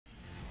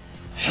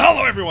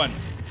Hello everyone!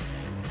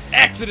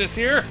 Exodus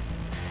here,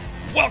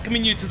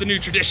 welcoming you to the new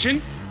tradition.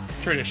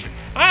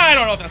 I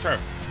don't know if that's right.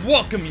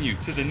 Welcoming you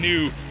to the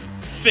new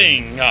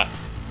thing.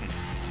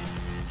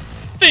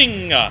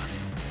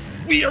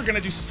 We are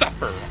gonna do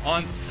supper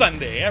on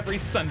Sunday, every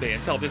Sunday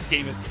until this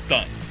game is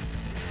done.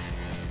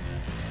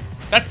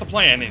 That's the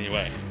plan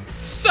anyway.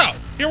 So,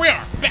 here we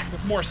are, back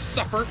with more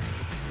supper.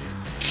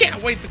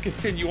 Can't wait to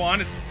continue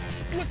on. It's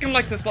looking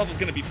like this level's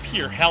gonna be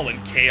pure hell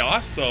and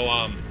chaos,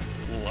 so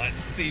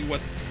let's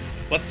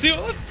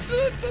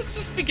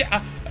just begin.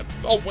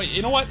 Oh wait,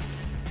 you know what?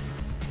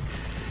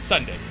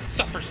 Sunday,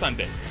 supper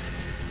Sunday.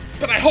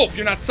 But I hope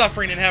you're not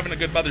suffering and having a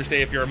good Mother's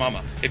Day if you're a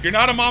mama. If you're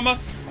not a mama,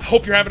 I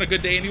hope you're having a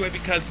good day anyway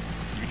because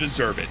you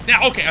deserve it.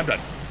 Now, okay, I'm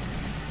done.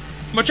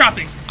 I'm gonna chop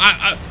things.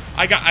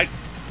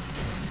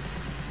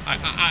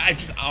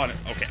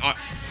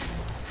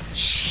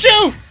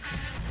 Shoot!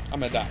 I'm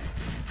gonna die.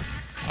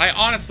 I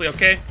honestly,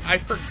 okay, I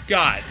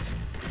forgot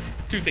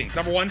two things.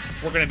 Number one,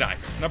 we're gonna die.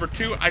 Number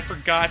two, I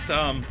forgot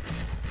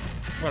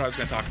what I was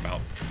gonna talk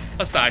about.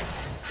 Let's die.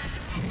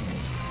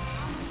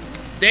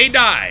 They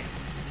die.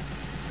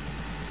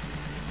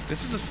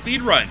 This is a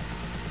speed run.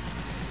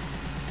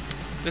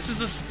 This is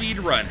a speed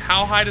run.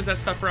 How high does that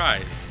stuff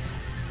rise?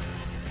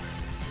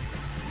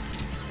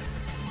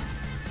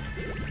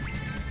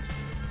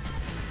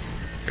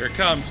 Here it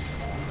comes.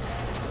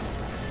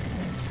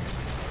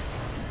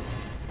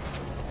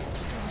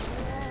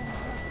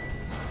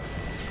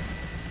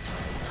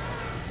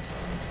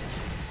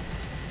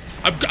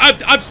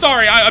 I'm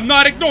sorry, I'm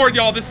not ignoring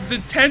y'all. This is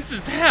intense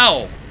as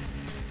hell.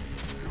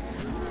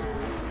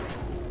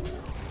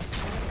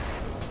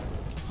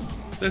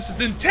 This is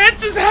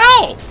intense as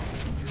hell.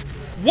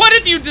 What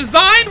have you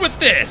designed with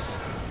this?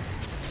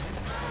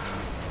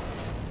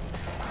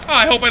 Oh,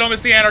 I hope I don't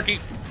miss the anarchy.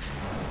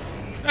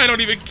 I don't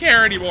even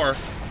care anymore.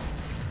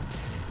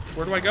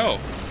 Where do I go?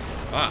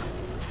 Ah,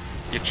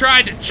 you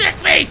tried to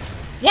trick me.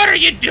 What are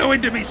you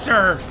doing to me,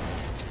 sir?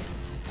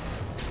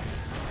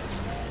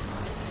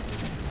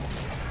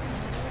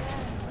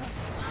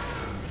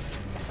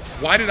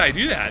 Why did I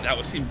do that? That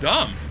would seem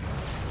dumb.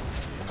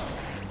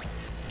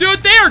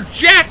 Dude, they are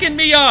jacking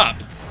me up!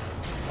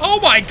 Oh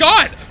my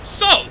god!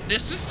 So,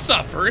 this is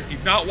Suffer. If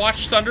you've not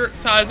watched Suffer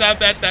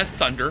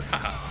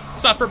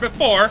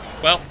before,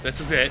 well,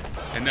 this is it.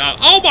 And now,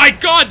 oh my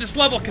god, this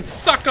level can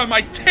suck on my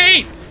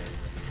taint!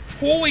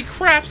 Holy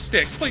crap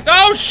sticks, please.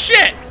 Oh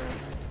shit!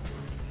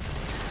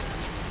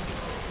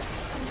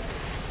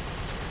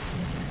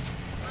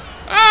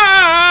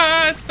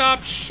 Ah,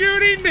 stop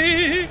shooting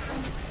me!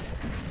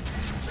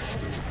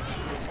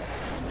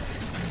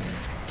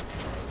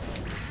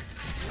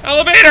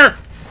 Elevator!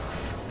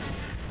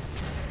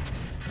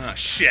 Oh,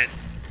 shit.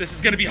 This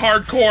is gonna be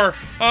hardcore.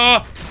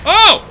 Oh!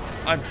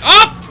 I'm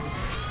up!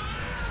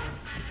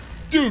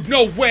 Dude,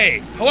 no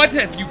way. What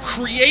have you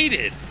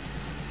created?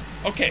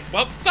 Okay,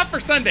 well, Supper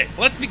Sunday.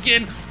 Let's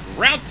begin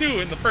round 2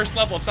 in the first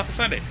level of Supper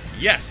Sunday.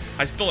 Yes,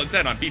 I still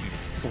intend on beating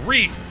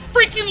 3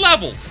 freaking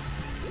levels.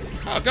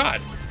 Oh, God.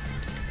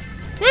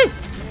 Woo!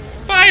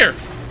 Fire!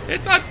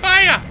 It's on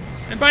fire!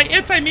 And by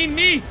it, I mean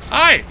me.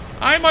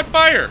 I'm on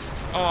fire.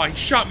 Oh, he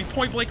shot me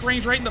point blank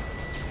range right in the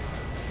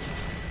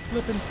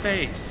flippin'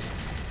 face.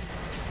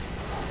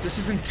 This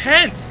is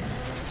intense.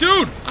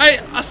 Dude,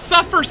 a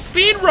Suffer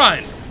speed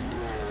run.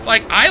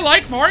 Like, I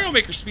like Mario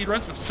Maker speed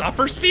runs, but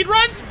Suffer speed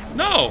runs?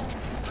 No.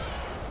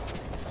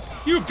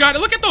 You've got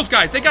to look at those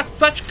guys. They got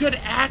such good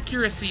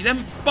accuracy.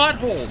 Them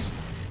buttholes.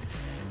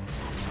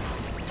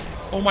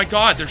 Oh my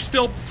god, they're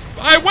still.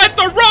 I went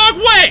the wrong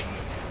way.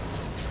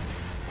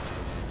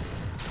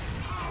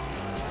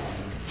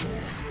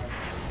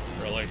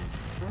 Really?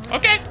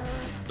 Okay,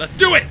 let's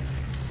do it!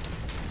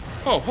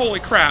 Oh,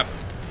 holy crap.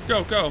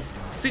 Go, go.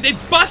 See, they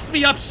bust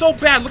me up so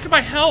bad. Look at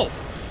my health.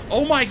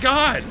 Oh my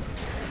god.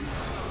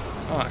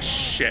 Oh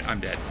shit, I'm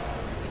dead.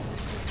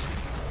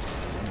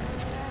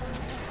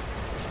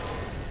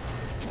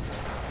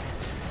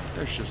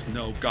 There's just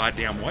no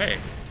goddamn way.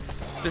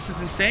 This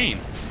is insane.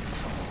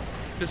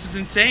 This is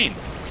insane.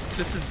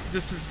 This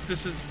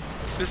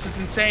is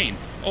insane.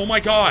 Oh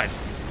my god.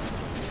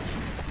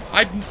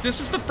 This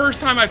is the first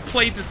time I've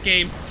played this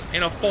game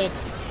in a full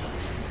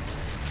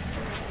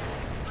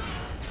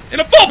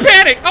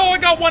panic! Oh, I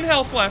got 1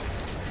 health left.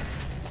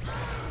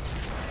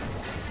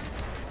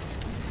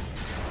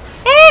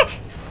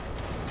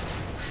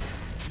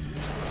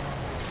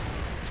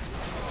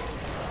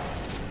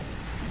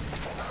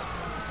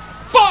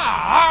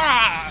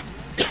 Ah!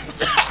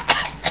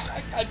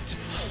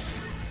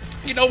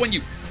 You know when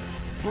you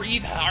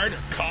breathe hard or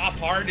cough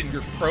hard and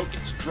your throat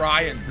gets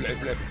dry and blah,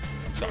 blah, blah.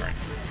 I'm sorry.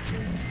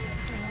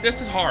 This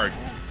is hard.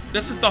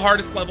 This is the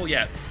hardest level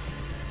yet.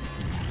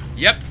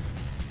 Yep.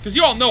 Because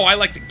you all know I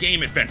like the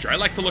game adventure. I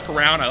like to look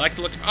around. I like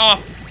to look.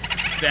 Oh,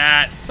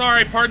 that.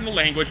 Sorry, pardon the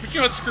language, but you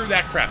know what? Screw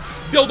that crap.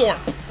 Dildo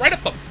arm. Right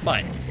up the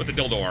butt with the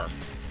dildo arm.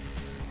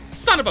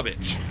 Son of a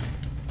bitch.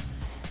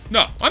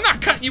 No, I'm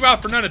not cutting you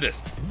out for none of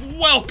this.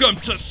 Welcome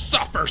to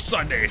Suffer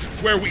Sunday,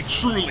 where we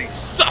truly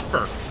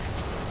suffer.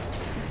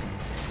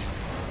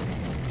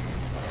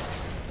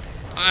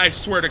 I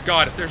swear to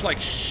God, if there's like...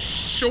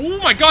 oh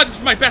my God, this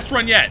is my best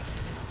run yet.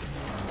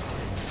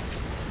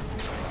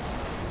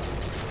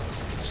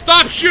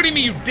 Stop shooting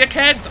me, you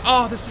dickheads!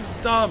 Oh, this is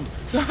dumb.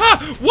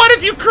 What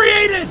have you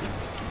created?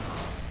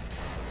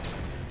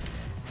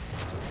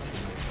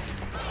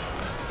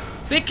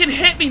 They can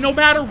hit me no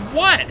matter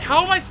what.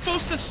 How am I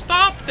supposed to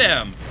stop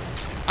them?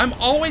 I'm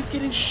always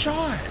getting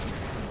shot.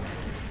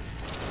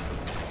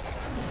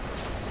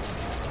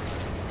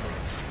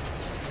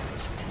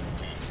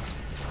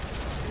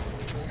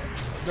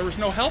 There was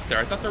no health there.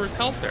 I thought there was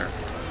health there.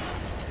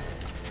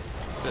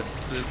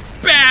 This is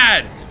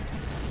bad.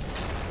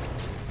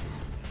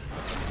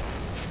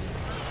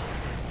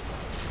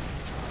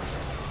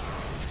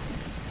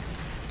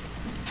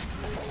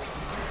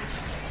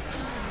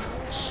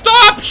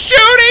 Stop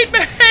shooting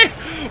me!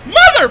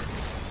 Mother...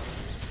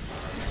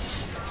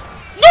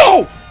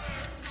 No!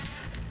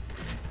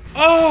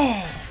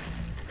 Oh!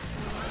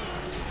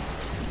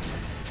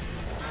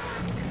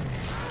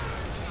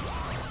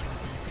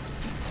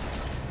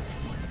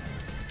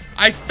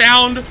 I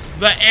found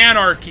the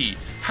anarchy.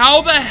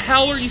 How the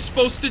hell are you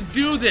supposed to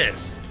do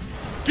this?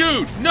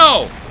 Dude,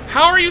 no!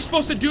 How are you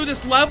supposed to do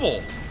this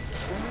level?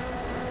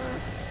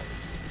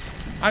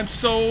 I'm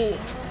so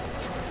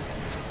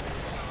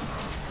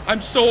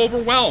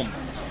overwhelmed.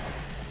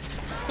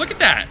 Look at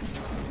that.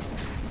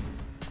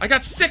 I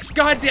got 6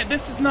 goddamn...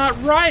 This is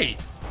not right.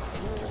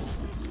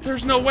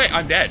 There's no way.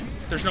 I'm dead.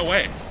 There's no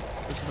way.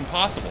 This is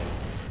impossible.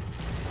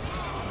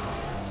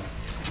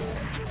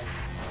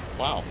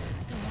 Wow.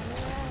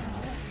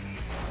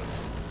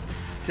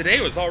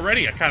 Today was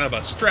already a kind of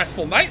a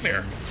stressful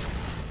nightmare.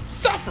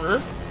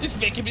 Suffer is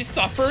making me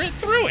suffer it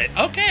through it.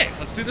 Okay,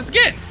 let's do this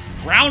again.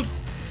 Round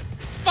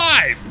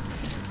 5.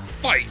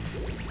 Fight.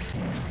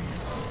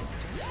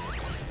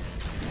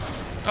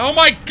 Oh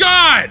my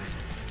God!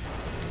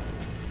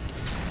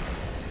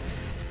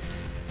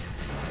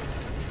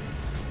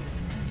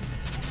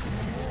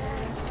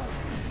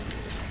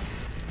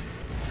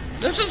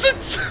 This is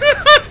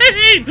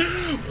insane!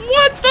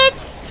 What the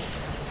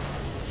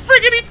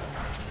friggity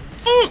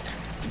fuck?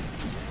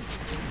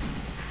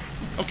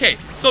 Okay,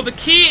 so the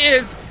key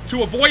is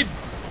to avoid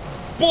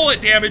bullet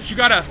damage, you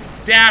gotta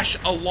dash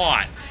a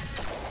lot.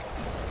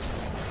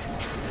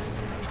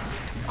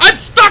 I'm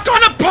stuck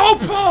on a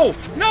popo!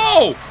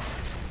 No!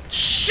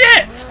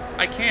 Shit!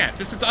 I can't.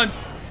 This is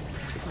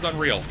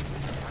unreal.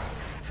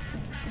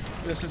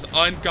 This is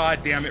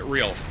ungoddamn it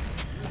real.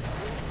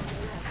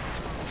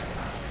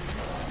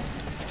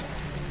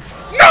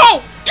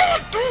 No!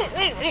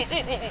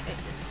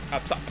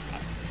 I'm sorry.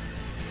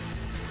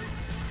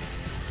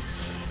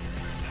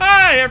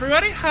 Hi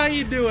everybody, how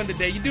you doing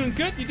today? You doing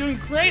good? You doing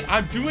great?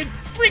 I'm doing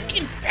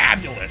freaking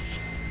fabulous.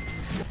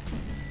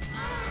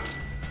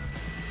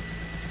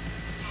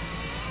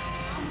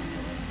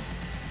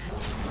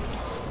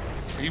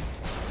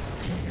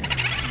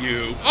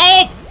 You.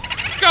 Oh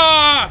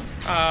God!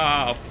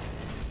 Oh.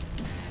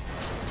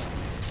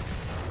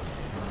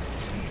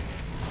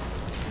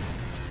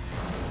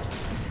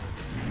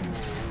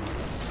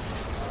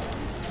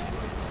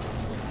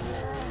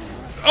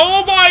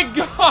 Oh my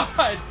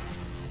God!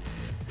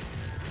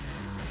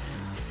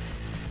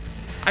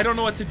 I don't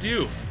know what to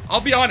do. I'll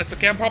be honest,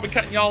 okay? I'm probably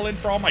cutting y'all in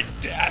for all my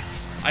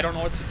deaths. I don't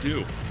know what to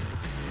do.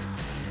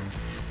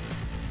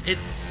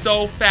 It's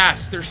so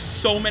fast. There's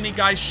so many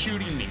guys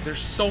shooting me.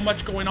 There's so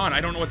much going on. I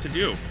don't know what to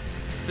do.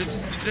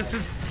 This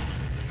is...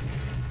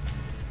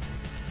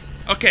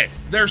 Okay,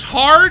 there's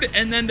hard,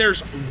 and then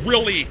there's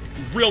really,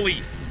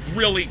 really,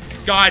 really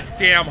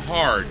goddamn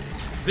hard.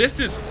 This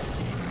is...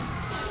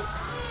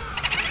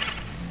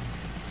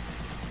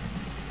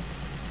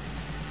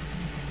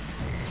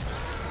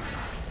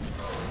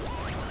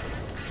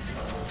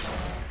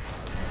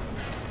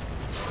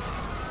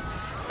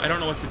 I don't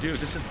know what to do.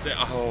 This is the...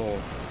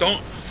 Oh.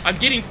 Don't... I'm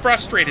getting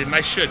frustrated, and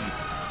I shouldn't.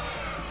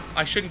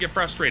 I shouldn't get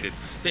frustrated.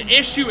 The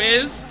issue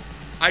is,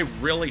 I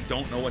really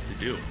don't know what to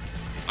do.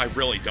 I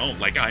really don't.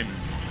 Like, I'm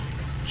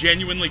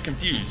genuinely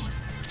confused.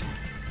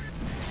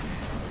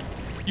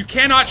 You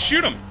cannot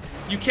shoot him.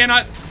 You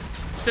cannot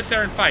sit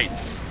there and fight.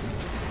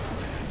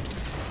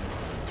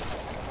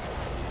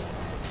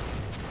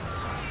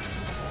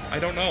 I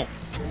don't know.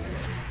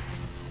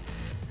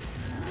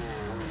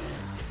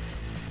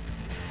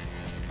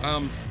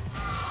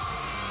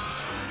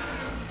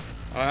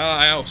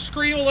 I'll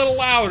scream a little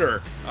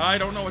louder. I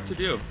don't know what to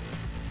do.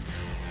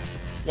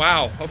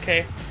 Wow,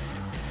 okay.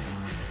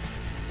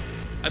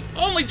 I've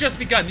only just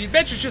begun. The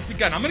adventure's just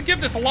begun. I'm gonna give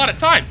this a lot of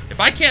time. If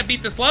I can't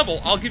beat this level,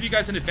 I'll give you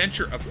guys an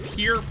adventure of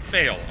pure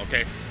fail,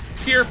 okay?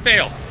 Pure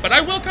fail. But I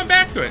will come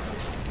back to it.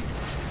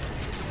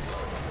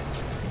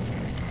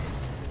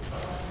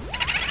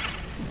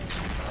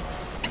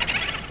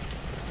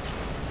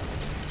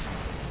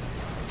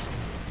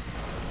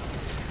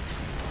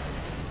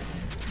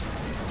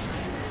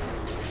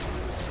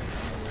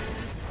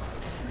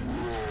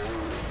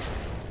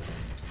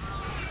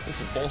 This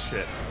is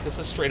bullshit. This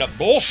is straight up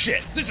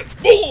bullshit. This is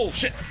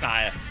bullshit.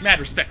 Mad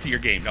respect to your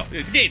game. No,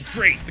 the game's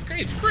great. The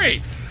game's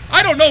great.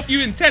 I don't know if you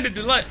intended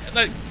to let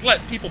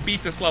people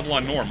beat this level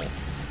on normal.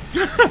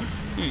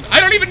 I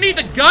don't even need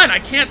the gun. I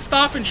can't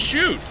stop and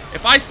shoot.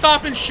 If I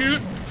stop and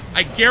shoot,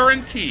 I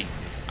guarantee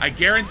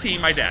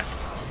my death.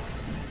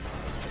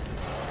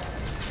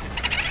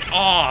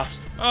 Oh,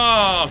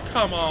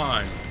 come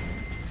on.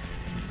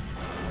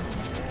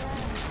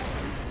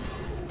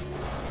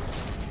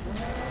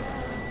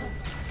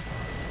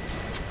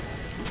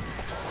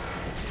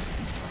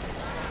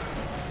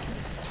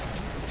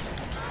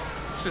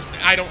 It's just,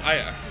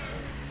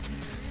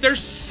 there's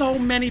so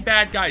many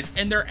bad guys,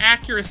 and their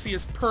accuracy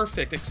is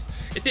perfect.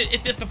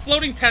 If the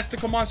floating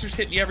testicle monsters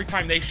hit me every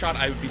time they shot,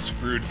 I would be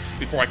screwed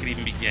before I could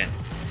even begin.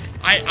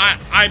 I'm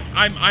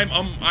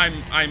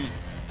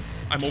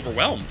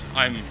overwhelmed.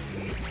 I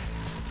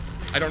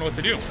don't know what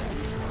to do.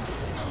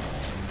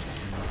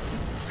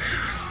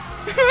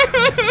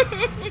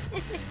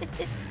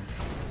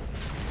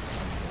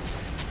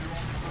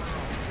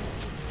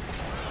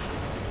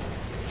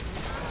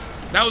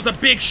 That was a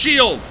big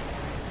shield.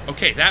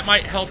 Okay, that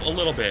might help a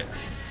little bit.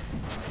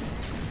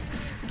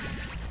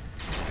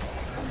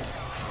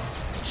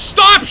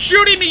 Stop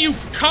shooting me, you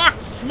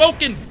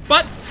cock-smoking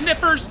butt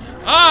sniffers!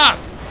 Ah!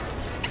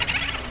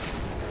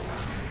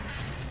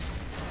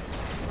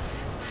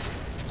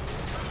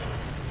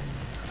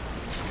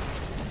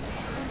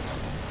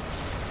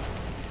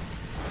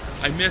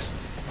 I missed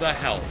the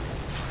health.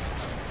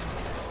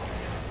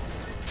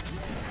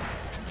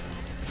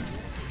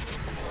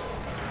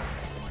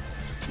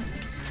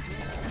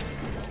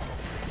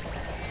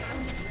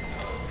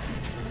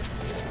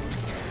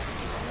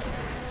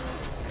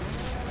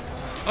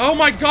 Oh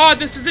my god,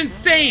 this is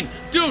insane!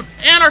 Dude,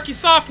 Anarchy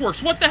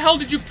Softworks, what the hell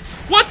did you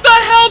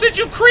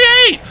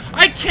create?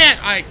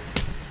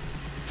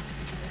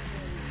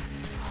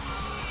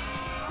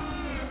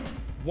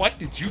 What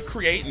did you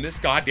create in this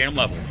goddamn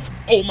level?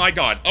 Oh my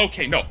god,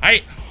 okay, no,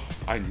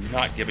 I'm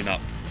not giving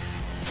up.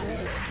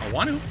 I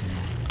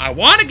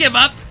want to give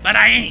up, but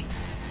I ain't.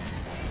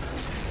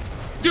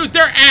 Dude,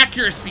 their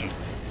accuracy,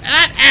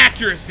 that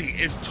accuracy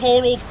is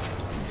total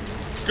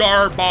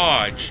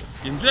garbage.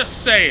 I'm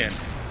just saying.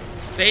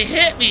 They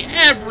hit me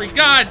every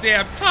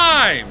goddamn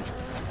time!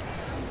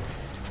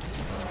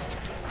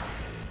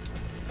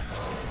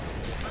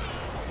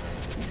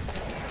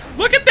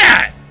 Look at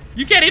that!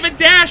 You can't even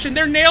dash and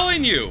they're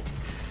nailing you!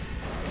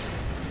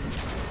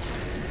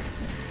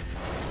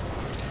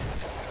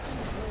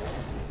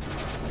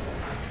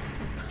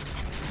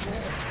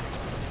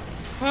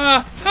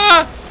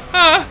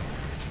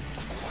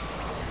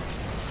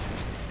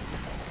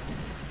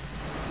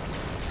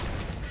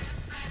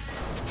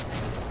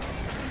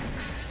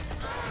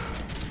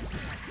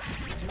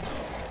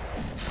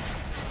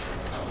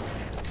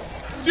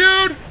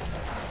 Dude!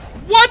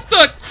 What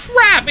the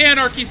crap,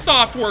 Anarchy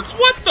Softworks?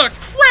 What the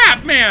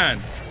crap,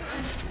 man?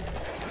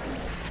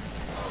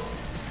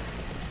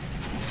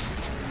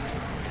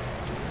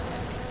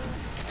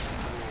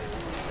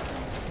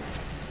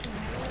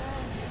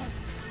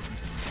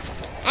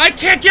 I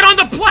can't get on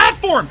the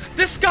platform!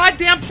 This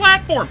goddamn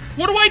platform!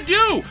 What do I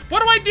do?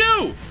 What do I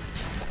do?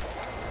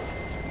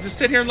 Just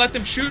sit here and let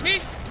them shoot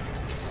me?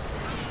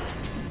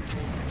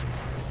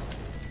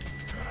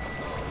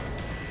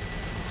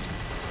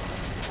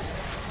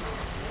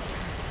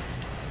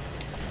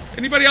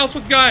 Anybody else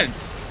with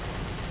guns?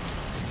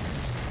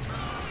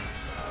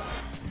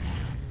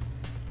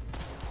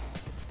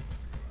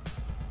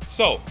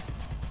 So,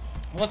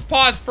 let's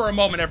pause for a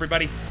moment,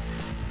 everybody.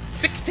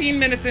 16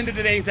 minutes into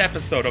today's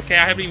episode, okay?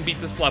 I haven't even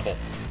beat this level.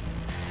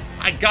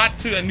 I got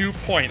to a new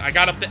point. I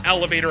got up the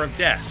elevator of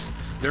death.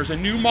 There's a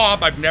new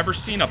mob I've never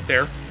seen up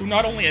there who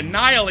not only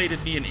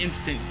annihilated me in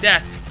instant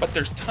death, but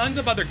there's tons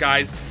of other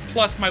guys,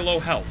 plus my low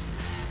health.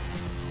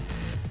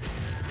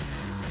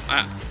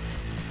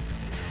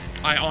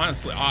 I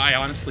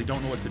honestly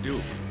don't know what to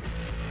do.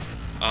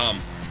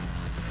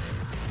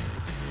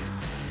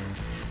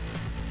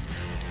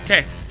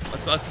 Okay,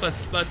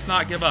 let's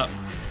not give up.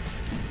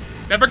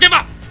 Never give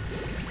up.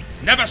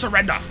 Never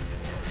surrender.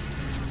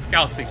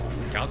 Galaxy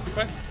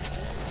Quest.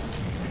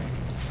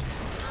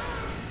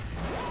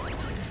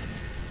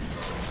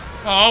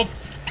 Oh,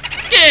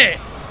 yeah.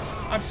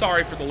 I'm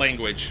sorry for the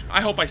language.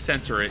 I hope I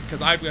censor it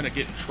because I'm gonna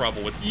get in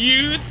trouble with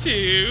you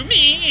two.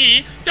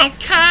 Me, don't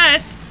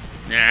cuss.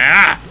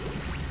 Nah.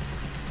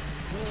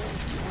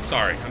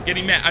 Sorry, I'm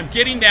getting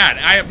mad.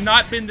 I have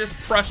not been this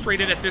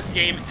frustrated at this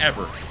game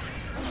ever.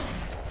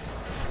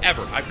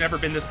 Ever. I've never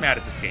been this mad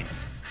at this game.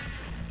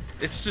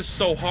 It's just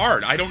so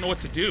hard. I don't know what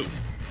to do.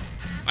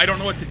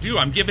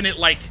 I'm giving it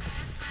like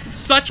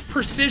such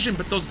precision,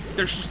 but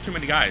there's just too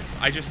many guys.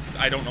 I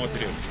don't know what to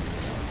do.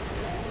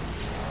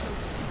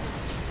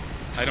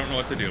 I don't know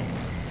what to do.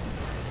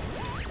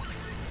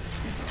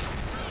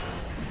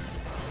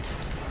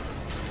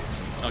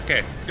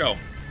 Okay, go.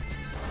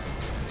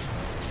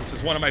 This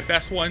is one of my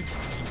best ones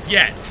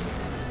yet.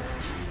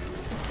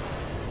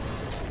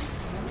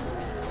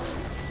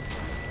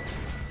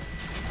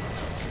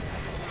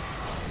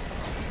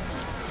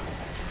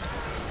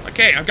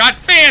 Okay, I've got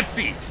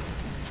fancy.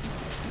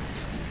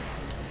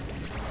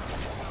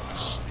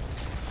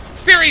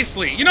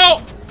 Seriously, you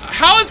know,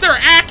 how is their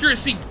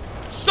accuracy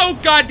so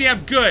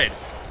goddamn good?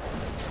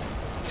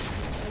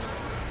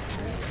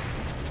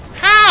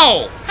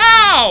 How?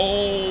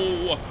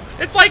 How?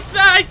 It's like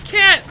I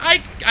can't.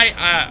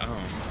 Oh.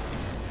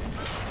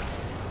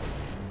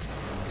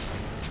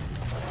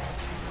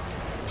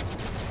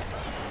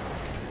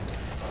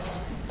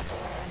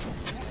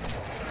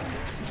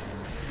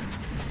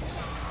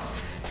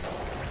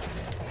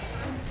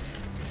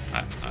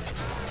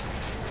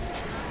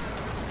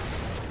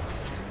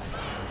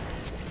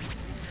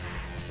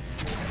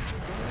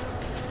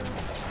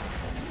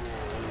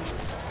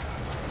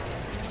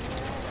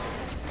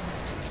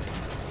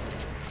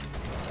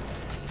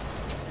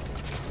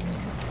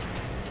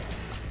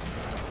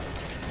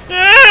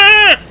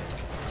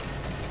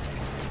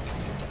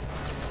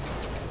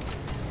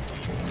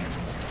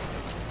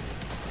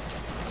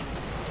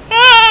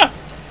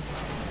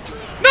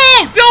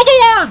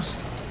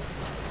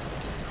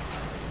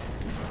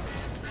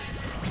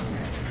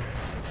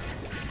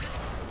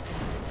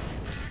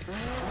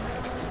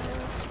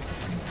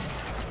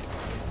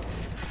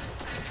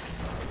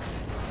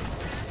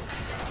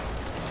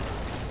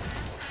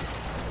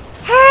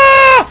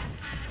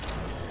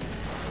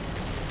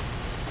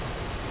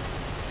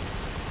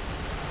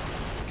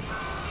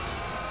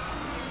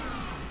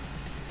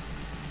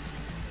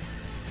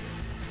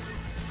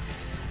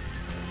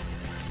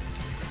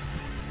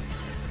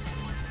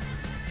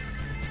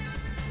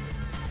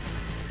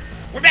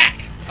 We're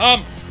back!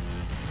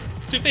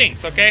 Two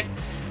things, okay?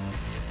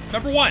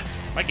 Number one,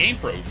 my game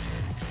froze.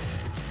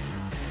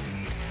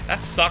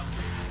 That sucked.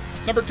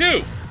 Number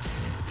two,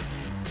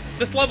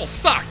 this level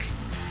sucks.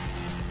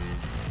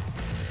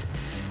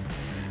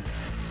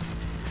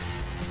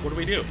 What do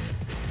we do?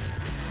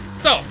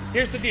 So,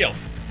 here's the deal.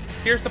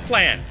 Here's the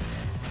plan.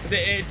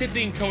 It did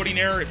the encoding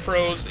error, it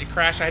froze, it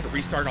crashed, I had to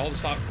restart all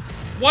this off.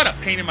 What a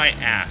pain in my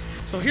ass.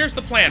 So here's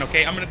the plan,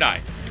 okay? I'm gonna die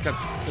because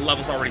the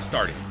level's already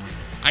started.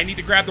 I need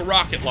to grab the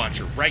rocket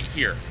launcher right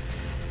here.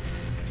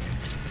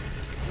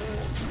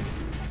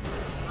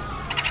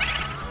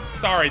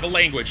 Sorry, the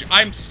language.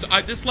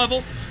 This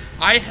level,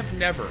 I have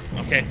never,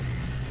 okay?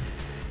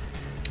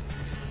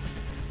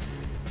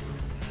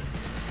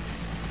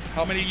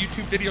 How many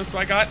YouTube videos do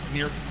I got?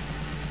 Near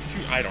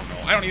two, I don't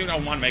know. I don't even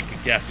want to make a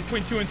guess.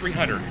 Between 200 and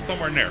 300,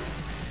 somewhere in there.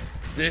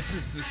 This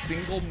is the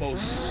single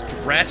most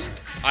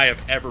stressed I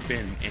have ever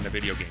been in a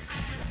video game.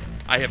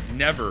 I have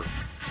never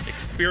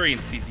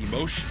experienced these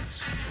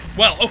emotions.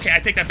 Well, okay, I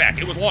take that back.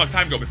 It was a long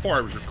time ago before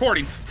I was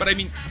recording, but I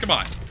mean, come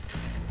on.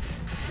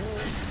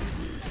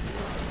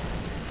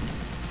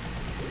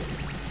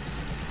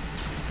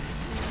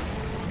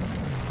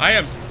 I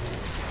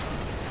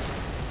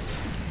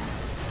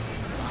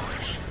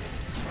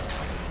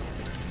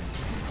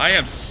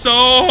am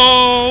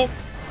so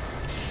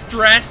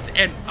stressed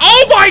and,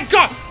 oh my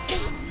God!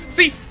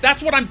 See,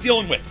 that's what I'm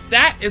dealing with.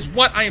 That is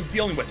what I am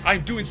dealing with.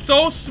 I'm doing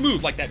so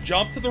smooth, like that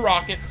jump to the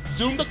rocket,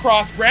 zoomed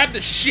across, grabbed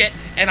the shit,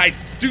 and I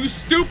do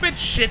stupid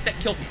shit that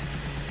kills me.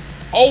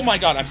 Oh my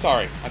God, I'm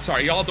sorry. I'm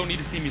sorry, y'all don't need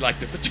to see me like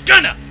this, but you're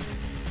gonna!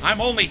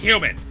 I'm only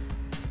human.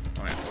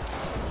 Oh yeah.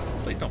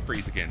 Please don't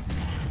freeze again.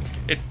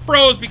 It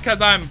froze because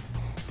I'm...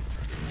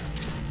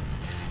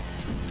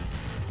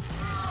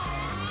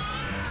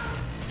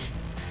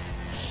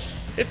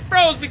 It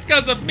froze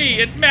because of me.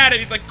 It's mad at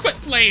me. It's like, quit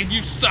playing,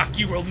 you suck.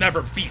 You will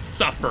never beat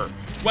Supper.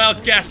 Well,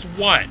 guess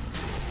what?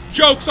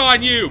 Joke's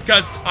on you,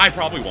 because I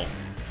probably won't.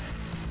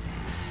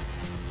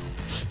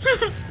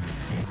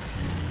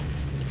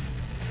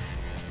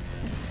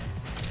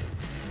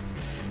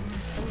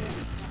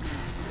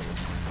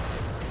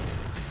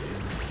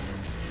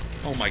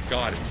 Oh my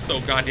God, it's so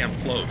goddamn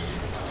close.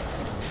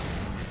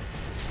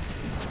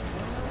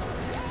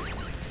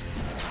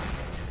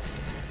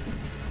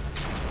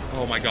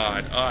 Oh my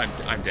God,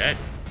 I'm dead.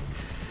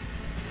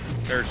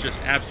 There's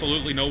just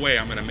absolutely no way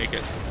I'm gonna make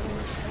it.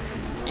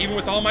 Even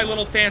with all my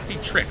little fancy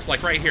tricks,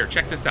 like right here,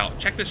 check this out.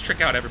 Check this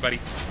trick out, everybody.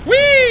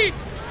 Whee!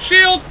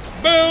 Shield,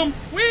 boom,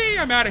 whee,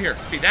 I'm out of here.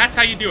 See, that's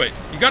how you do it.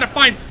 You gotta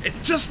find,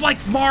 it's just like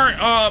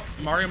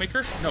Mario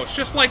Maker? No, it's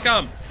just like,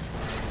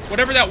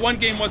 whatever that one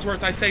game was where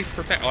I say it's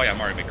perfect. Oh yeah,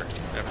 Mario Maker.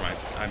 Never mind,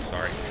 I'm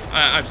sorry.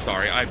 I'm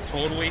sorry, I am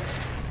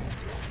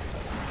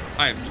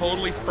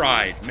totally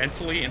fried,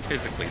 mentally and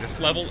physically. This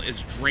level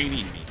is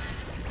draining me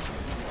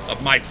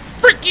of my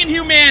freaking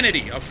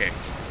humanity. Okay.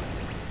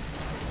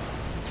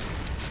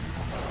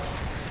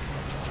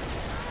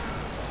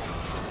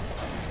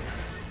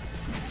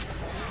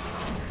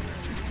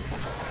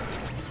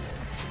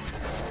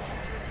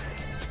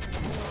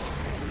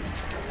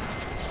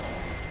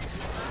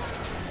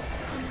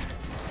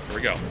 Here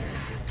we go.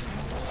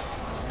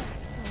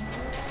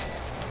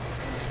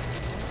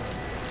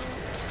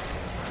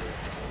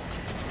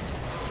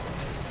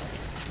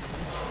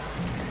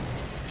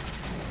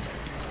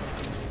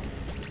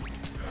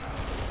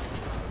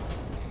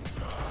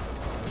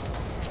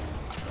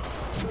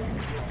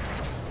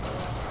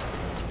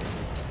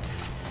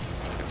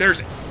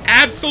 There's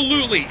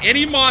absolutely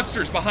any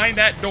monsters behind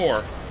that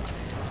door.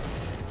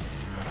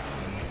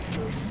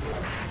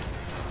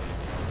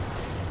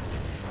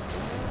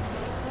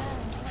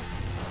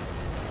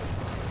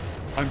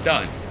 I'm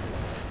done.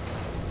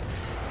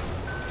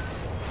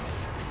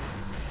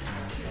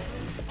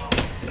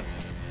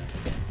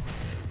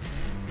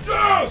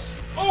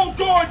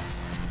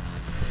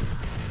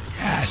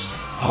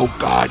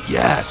 God,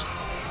 yes.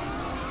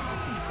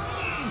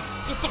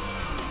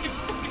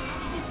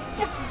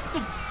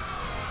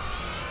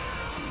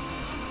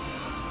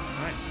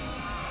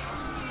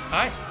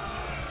 Hi.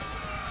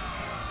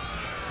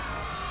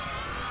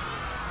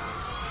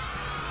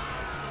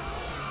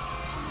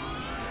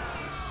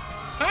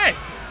 Hi.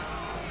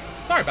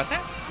 Sorry about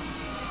that.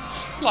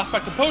 Lost my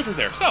composure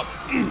there. So,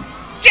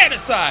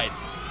 genocide,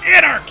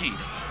 anarchy.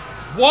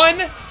 1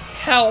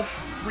 health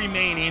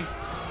remaining.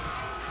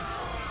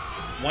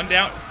 1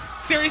 down.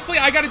 Seriously,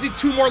 I gotta do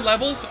 2 more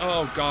levels?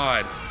 Oh,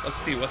 God. Let's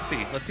see, let's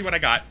see. Let's see what I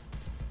got.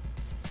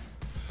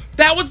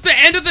 That was the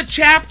end of the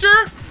chapter?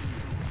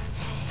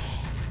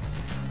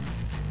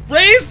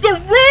 Raise the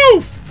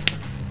roof!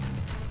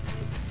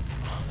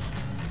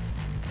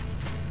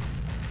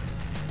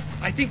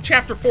 I think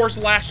chapter 4 is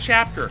the last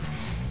chapter.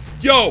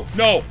 Yo,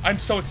 no, I'm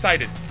so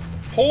excited.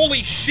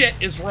 Holy shit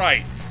is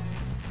right.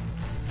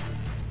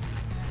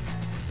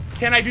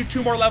 Can I do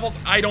 2 more levels?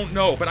 I don't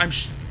know, but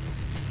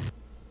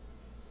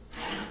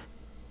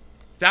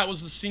that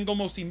was the single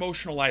most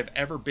emotional I've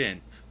ever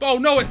been. Oh,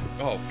 no,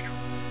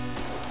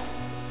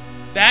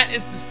 that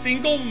is the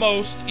single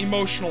most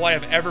emotional I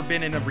have ever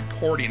been in a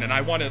recording, and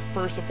I want to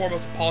first and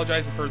foremost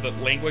apologize for the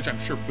language. I'm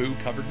sure Boo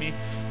covered me.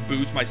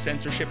 Boo's my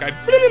censorship guy.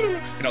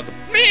 You know,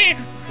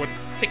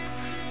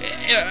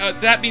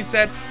 that being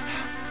said,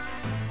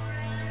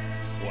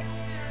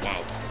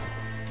 wow,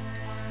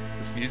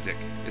 this music,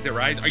 is it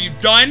right? Are you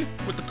done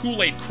with the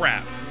Kool-Aid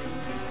crap?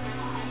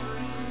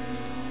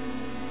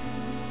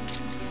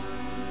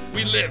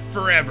 We live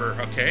forever,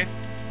 okay?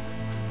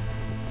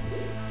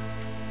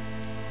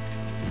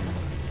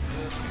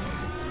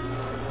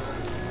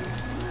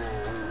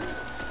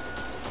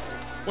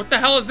 What the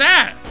hell is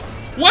that?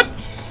 What?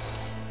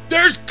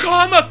 There's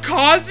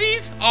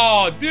kamikazes?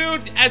 Oh,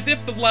 dude, as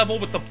if the level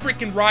with the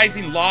freaking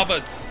rising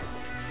lava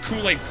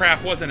Kool-Aid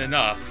crap wasn't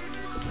enough.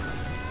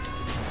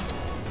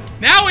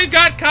 Now we've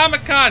got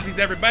kamikazes,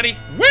 everybody.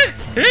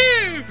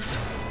 Woohoo!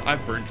 I'm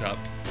burnt up.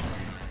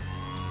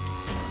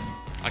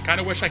 I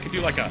kind of wish I could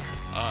do like a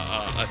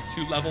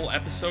 2-level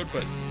episode,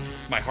 but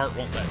my heart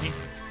won't let me.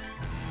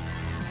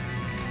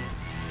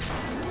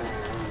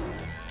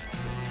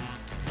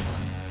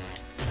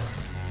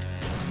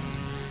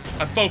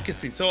 I'm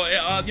focusing. So,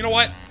 you know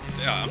what?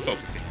 Yeah, I'm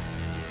focusing.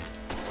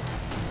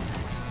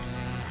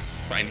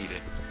 I need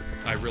it.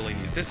 I really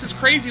need it. This is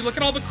crazy. Look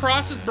at all the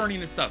crosses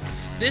burning and stuff.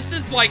 This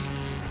is like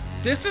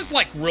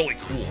really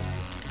cool.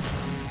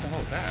 What the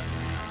hell is that?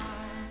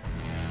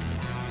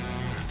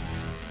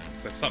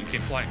 But something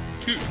came flying.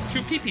 Two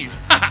peepees.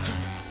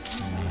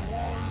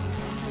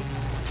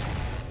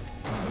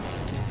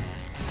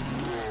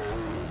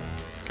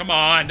 Come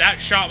on, that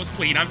shot was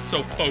clean. I'm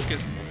so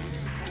focused.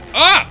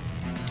 Ah!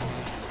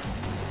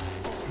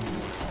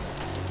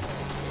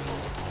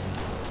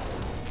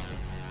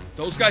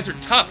 Those guys are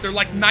tough. They're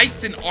like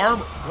knights in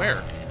armor.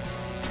 Where?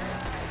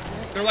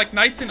 They're like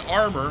knights in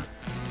armor.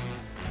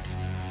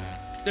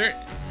 They're...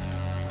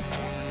 I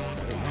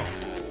don't know.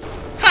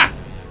 Ha!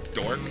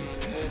 Dork.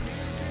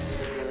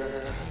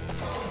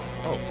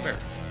 Oh, where?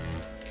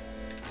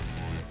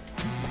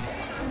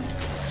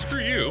 Screw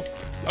you.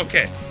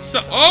 Okay,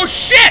 so... Oh,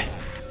 shit!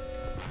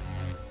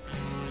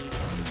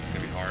 This is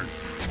gonna be hard.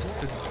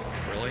 This is...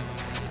 Really?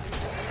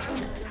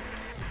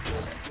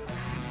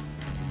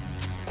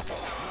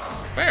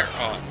 Where?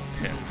 Oh, I'm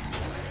pissed.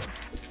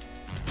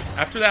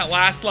 After that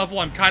last level,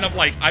 I'm kind of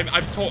like... I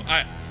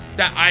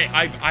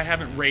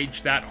haven't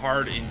raged that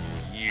hard in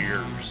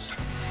years.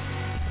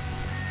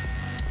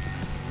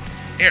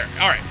 Here,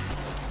 alright.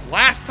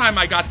 Last time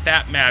I got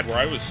that mad where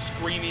I was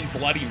screaming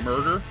bloody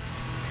murder,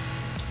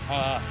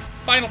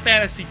 Final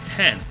Fantasy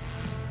X,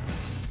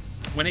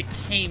 when it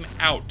came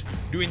out,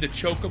 doing the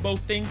chocobo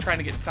thing, trying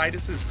to get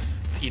Titus,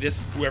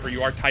 whoever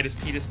you are, Titus,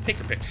 take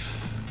your pick,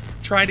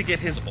 trying to get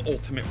his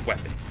ultimate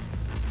weapon,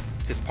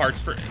 his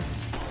parts for it.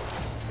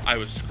 I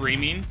was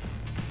screaming,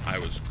 I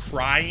was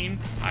crying,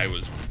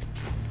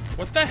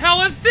 what the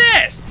hell is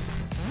this?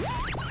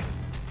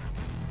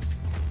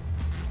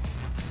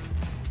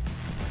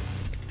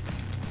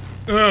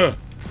 Ugh.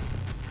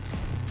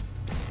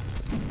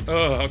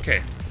 Oh,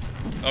 okay.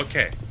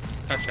 Okay.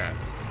 Touch that.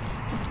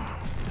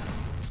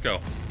 Let's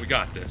go. We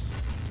got this.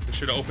 We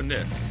should have opened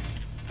this.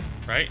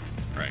 Right?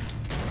 Right.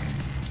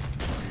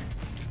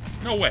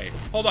 No way.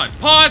 Hold on.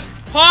 Pause!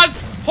 Pause!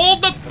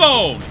 Hold the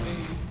phone!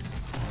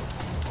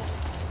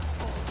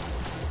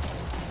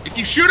 If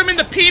you shoot them in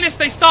the penis,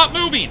 they stop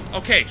moving.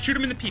 Okay, shoot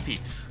them in the pee-pee.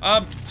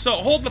 So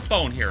hold the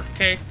phone here,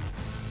 okay?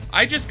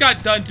 I just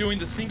got done doing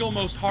the single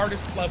most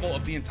hardest level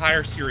of the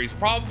entire series.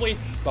 Probably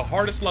the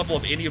hardest level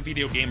of any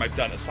video game I've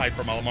done, aside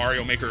from a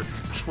Mario Maker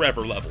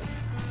Trevor level.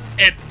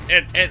 And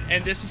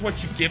this is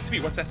what you give to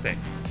me. What's that say?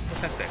 What's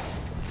that say?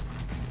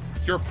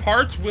 Your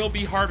parts will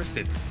be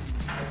harvested.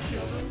 I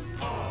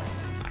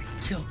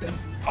killed them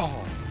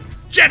all.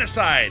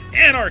 Genocide!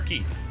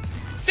 Anarchy!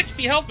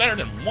 60 health, better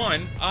than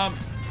 1. Wow.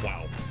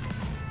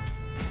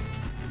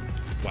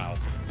 Wow.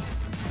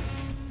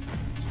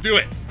 Let's do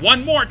it.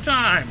 One more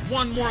time.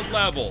 One more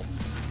level.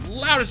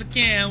 Loud as it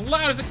can,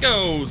 loud as it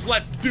goes.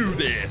 Let's do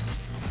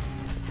this.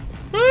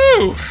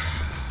 Whew!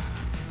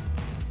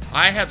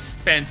 I have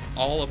spent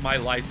all of my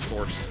life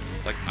source.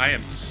 Like, I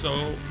am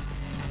so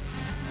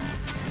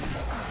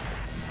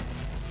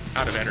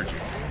out of energy.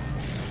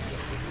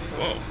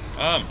 Whoa.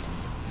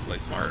 Play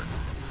smart.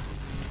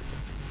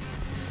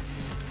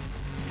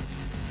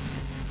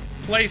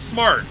 Play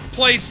smart.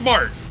 Play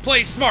smart.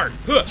 Play smart.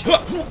 Huh,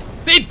 huh.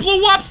 They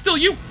blew up still,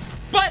 you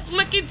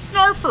butt-licking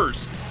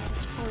snarfers.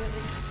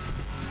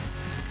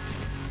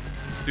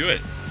 Let's do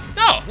it.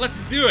 No, let's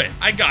do it.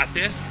 I got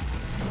this.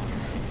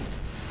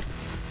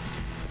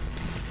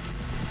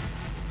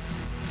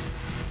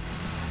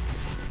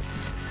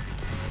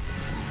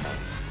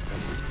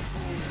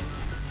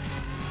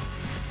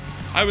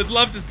 I would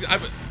love to.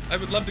 I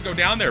would love to go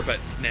down there, but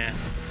nah.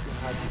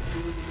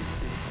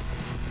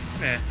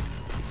 Nah.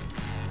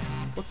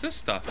 What's this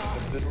stuff?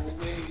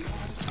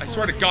 I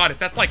swear to God, if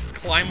that's like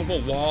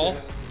climbable wall,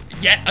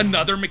 yet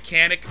another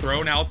mechanic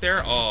thrown out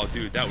there. Oh,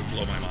 dude, that would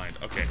blow my mind.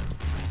 Okay.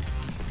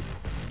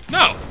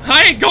 No,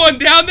 I ain't going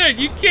down there.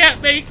 You can't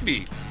make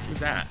me. Who's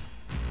that?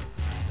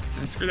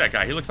 Screw that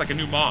guy. He looks like a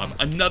new mob.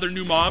 Another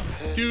new mob?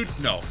 Dude,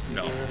 no.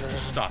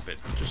 Just stop it.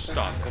 Just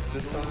stop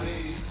it.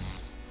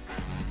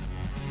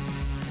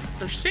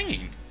 They're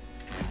singing.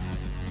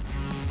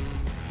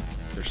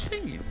 They're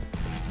singing.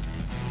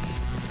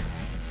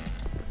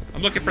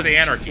 I'm looking for the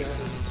anarchy.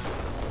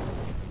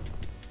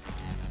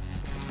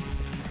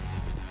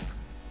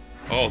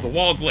 Oh, the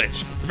wall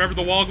glitch. Remember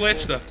the wall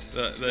glitch?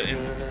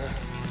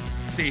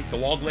 See, the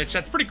wall glitch?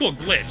 That's a pretty cool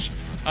glitch.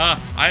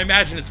 I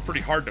imagine it's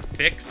pretty hard to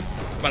fix,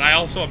 but I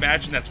also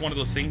imagine that's one of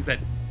those things that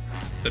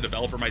the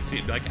developer might see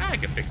and be like, I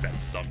can fix that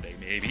someday,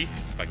 maybe,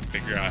 if I can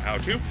figure out how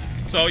to.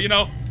 So, you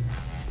know,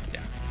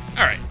 yeah.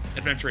 All right,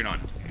 adventuring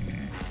on.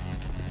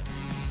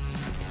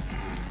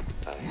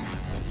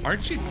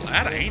 Aren't you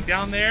glad I ain't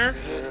down there?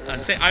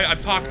 I'm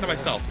talking to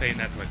myself, saying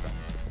that to myself.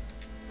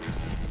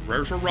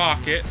 There's a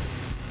rocket,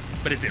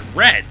 but is it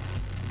red?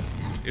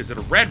 Is it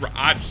a red rocket?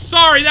 I'm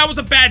sorry, that was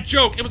a bad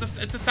joke. It's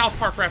a South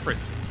Park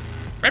reference.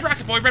 Red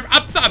rocket boy, red.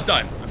 I'm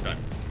done. I'm done.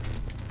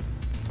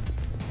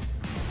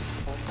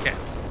 Okay.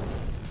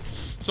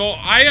 So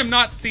I am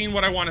not seeing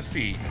what I want to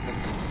see,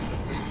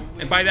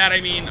 and by that I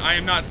mean I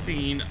am not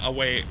seeing a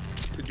way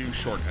to do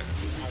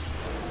shortcuts.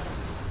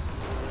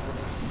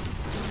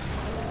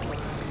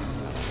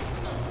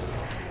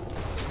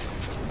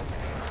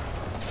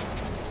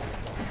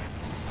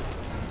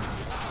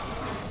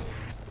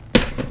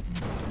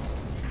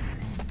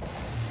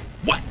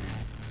 What?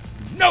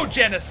 No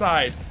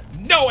genocide,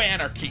 no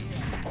anarchy.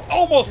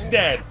 Almost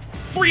dead.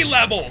 3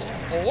 levels,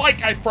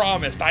 like I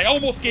promised. I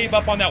almost gave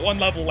up on that one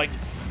level. Like,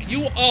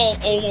 you all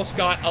almost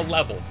got a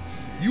level.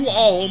 You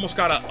all almost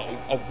got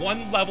a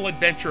 1-level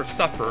adventure of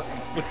Suffer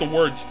with the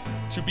words,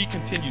 to be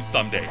continued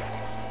someday.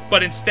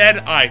 But instead,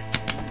 I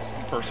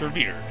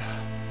persevered.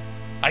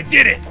 I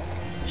did it.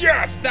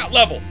 Yes, that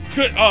level.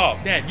 Good. Oh,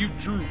 man, you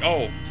drew,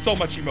 so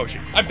much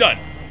emotion. I'm done.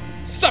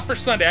 Suffer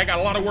Sunday. I got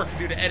a lot of work to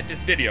do to edit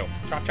this video.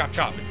 Chop, chop,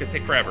 chop. It's gonna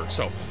take forever.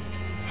 So,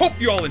 hope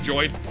you all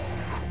enjoyed.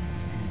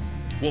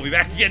 We'll be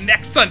back again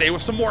next Sunday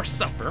with some more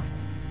Suffer.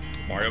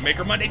 Mario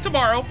Maker Monday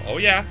tomorrow. Oh,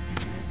 yeah.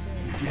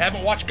 If you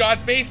haven't watched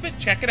God's Basement,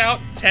 check it out.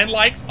 10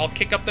 likes. I'll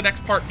kick up the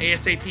next part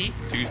ASAP.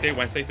 Tuesday,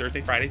 Wednesday,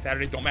 Thursday, Friday,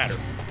 Saturday. Don't matter.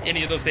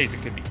 Any of those days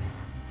it could be.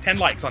 10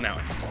 likes on that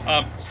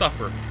one.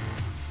 Suffer.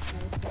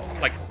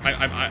 Like,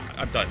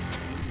 I'm done.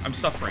 I'm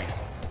suffering.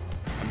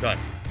 I'm done.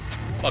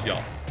 Love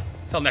y'all.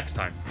 Till next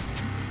time.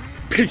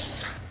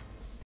 Peace.